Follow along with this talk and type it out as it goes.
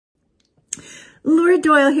Laura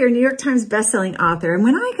Doyle here, New York Times bestselling author. And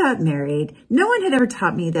when I got married, no one had ever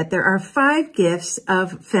taught me that there are 5 gifts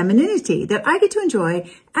of femininity that I get to enjoy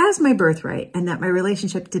as my birthright and that my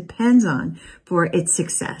relationship depends on for its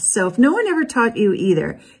success. So if no one ever taught you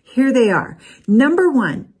either, here they are. Number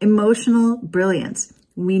 1, emotional brilliance.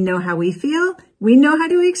 We know how we feel. We know how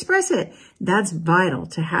to express it. That's vital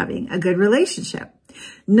to having a good relationship.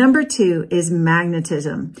 Number 2 is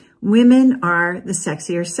magnetism. Women are the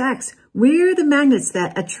sexier sex. We're the magnets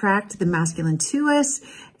that attract the masculine to us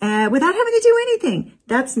without having to do anything.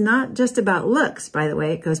 That's not just about looks, by the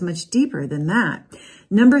way. It goes much deeper than that.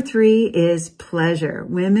 Number 3 is pleasure.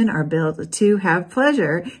 Women are built to have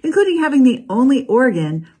pleasure, including having the only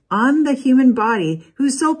organ on the human body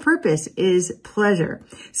whose sole purpose is pleasure.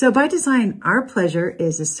 So by design, our pleasure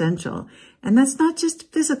is essential. And that's not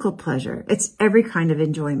just physical pleasure. It's every kind of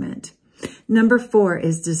enjoyment. Number 4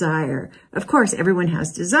 is desire. Of course, everyone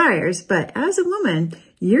has desires, but as a woman,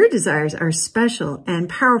 your desires are special and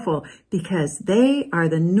powerful because they are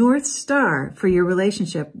the North Star for your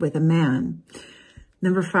relationship with a man.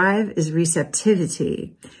 Number 5 is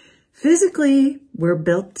receptivity. Physically, we're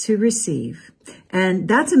built to receive. And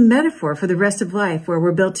that's a metaphor for the rest of life where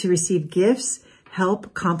we're built to receive gifts,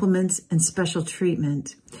 help, compliments, and special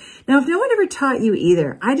treatment. Now, if no one ever taught you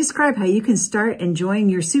either, I describe how you can start enjoying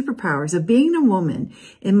your superpowers of being a woman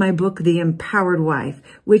in my book, The Empowered Wife,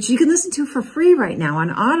 which you can listen to for free right now on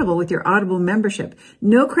Audible with your Audible membership.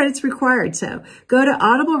 No credits required. So go to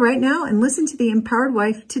Audible right now and listen to The Empowered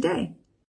Wife today.